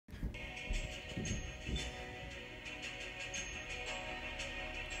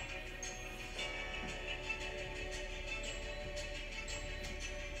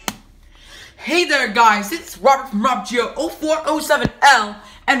Hey there guys, it's Robert from RobGeo0407L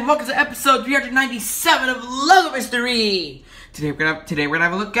and welcome to episode 397 of Logo Mystery. Today we're gonna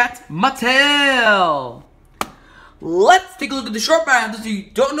have a look at Mattel. Let's take a look at the short bio so you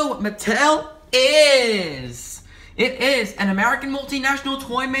don't know what Mattel is. It is an American multinational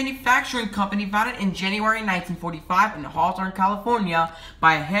toy manufacturing company founded in January 1945 in Hawthorne, California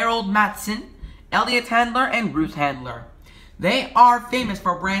by Harold Matson, Elliot Handler, and Ruth Handler. They are famous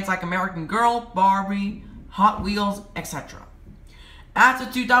for brands like American Girl, Barbie, Hot Wheels, etc. As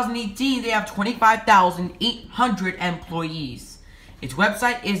of 2018, they have 25,800 employees. Its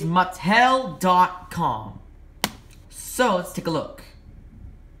website is Mattel.com. So let's take a look.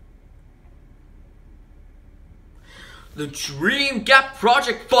 The Dream Gap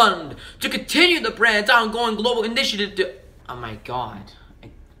Project Fund to continue the brand's ongoing global initiative to... Oh my god.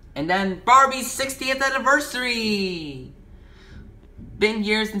 And then Barbie's 60th anniversary. Been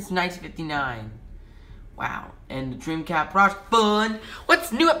here since 1959. Wow. And the Dream Gap Project Fund.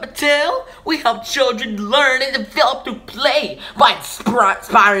 What's new at Mattel? We help children learn and develop through play. By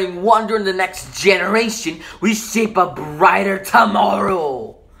inspiring wonder in the next generation, we shape a brighter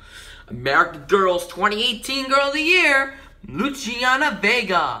tomorrow. American Girl's 2018 Girl of the Year, Luciana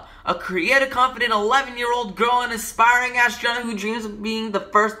Vega, a creative, confident 11-year-old girl and aspiring astronaut who dreams of being the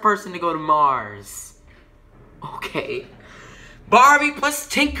first person to go to Mars. Okay. Barbie plus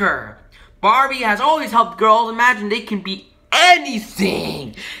Tinker. Barbie has always helped girls imagine they can be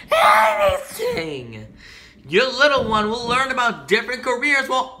anything. Anything. Your little one will learn about different careers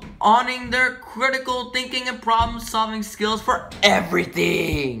while honing their critical thinking and problem-solving skills for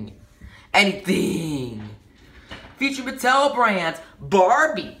everything. Anything. Feature Mattel brands: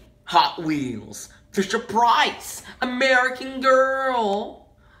 Barbie, Hot Wheels, Fisher-Price, American Girl.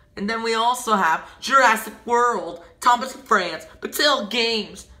 And then we also have Jurassic World, Thomas & Friends, Mattel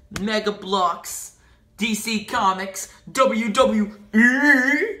Games, Mega Bloks, DC Comics,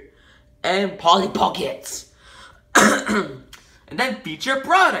 WWE, and Polly Pockets. And then feature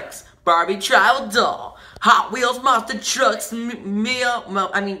products: Barbie Travel Doll, Hot Wheels Monster Trucks, Mecha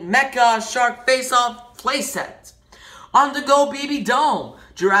Shark Face-Off Playset, On-the-Go Baby Dome,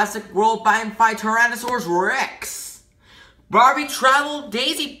 Jurassic World Buy and Fight Tyrannosaurus Rex, Barbie Travel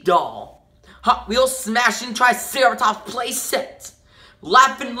Daisy Doll, Hot Wheels Smash and Triceratops Playset,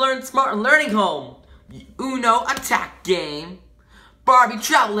 Laugh and Learn Smart Learning Home, Uno Attack Game, Barbie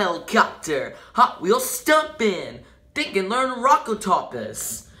Travel Helicopter, Hot Wheels Stumpin', Think and Learn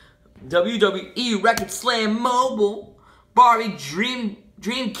Rockotopus, WWE Record Slam Mobile, Barbie Dream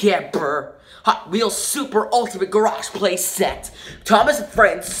Camper, Hot Wheels Super Ultimate Garage Play Set, Thomas &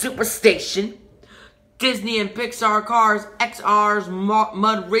 Friends Superstation, Disney and Pixar Cars XR's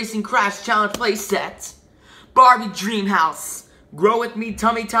Mud Racing Crash Challenge Play Set, Barbie Dream House, Grow With Me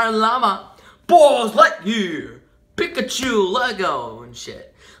Tummy Time Llama, Buzz Lightyear, Pikachu Lego and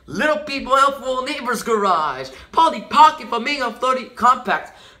shit, Little People Helpful Neighbor's Garage, Polly Pocket Flamingo Floaty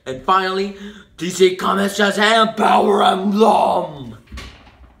Compact, and finally, DC Comics Shazam Power Emblem.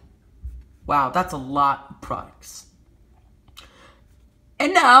 Wow, that's a lot of products.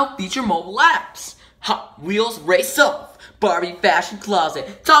 And now, feature mobile apps: Hot Wheels Race Off, Barbie Fashion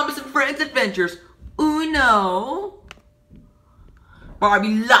Closet, Thomas & Friends Adventures, Uno,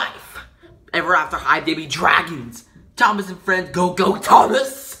 Barbie Life, Ever After High Baby Dragons, Thomas & Friends Go Go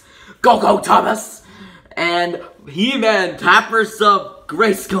Thomas, Go Go Thomas, and He-Man Tappers of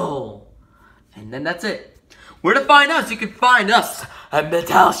Grayskull. And then that's it. Where to find us? You can find us at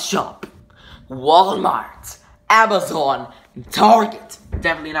Mattel Shop, Walmart, Amazon, and Target.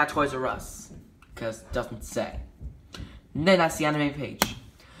 Definitely not Toys R Us, because it doesn't say. And then that's the anime page.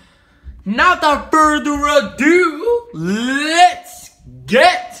 Now without further ado, let's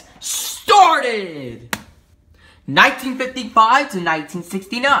get started. 1955 to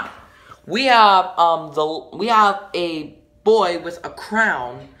 1969. We have a boy with a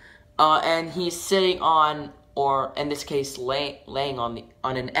crown, and he's sitting on, or in this case, laying on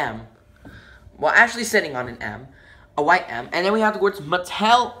an M. Well, actually sitting on an M, a white M, and then we have the words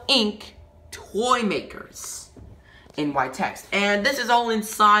Mattel Inc. Toy Makers in white text, and this is all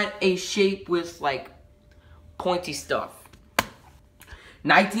inside a shape with like pointy stuff.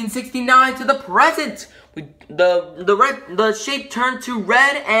 1969 to the present. The shape turned to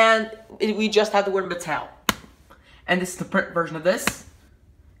red, and we just have the word Mattel. And this is the print version of this.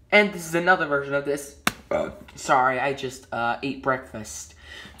 And this is another version of this. Sorry, I just ate breakfast.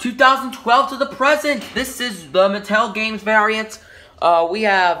 2012 to the present. This is the Mattel Games variant. We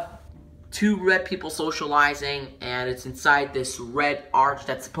have two red people socializing, and it's inside this red arch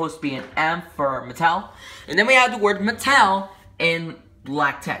that's supposed to be an M for Mattel. And then we have the word Mattel in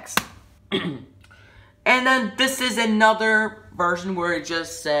black text. And then this is another version where it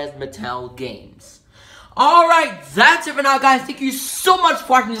just says Mattel Games. Alright, that's it for now, guys. Thank you so much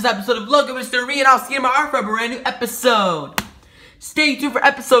for watching this episode of Logo Mystery, and I'll see you tomorrow for a brand new episode. Stay tuned for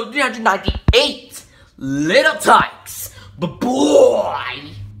episode 398. Little Tykes.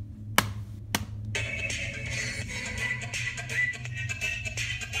 Bye-bye.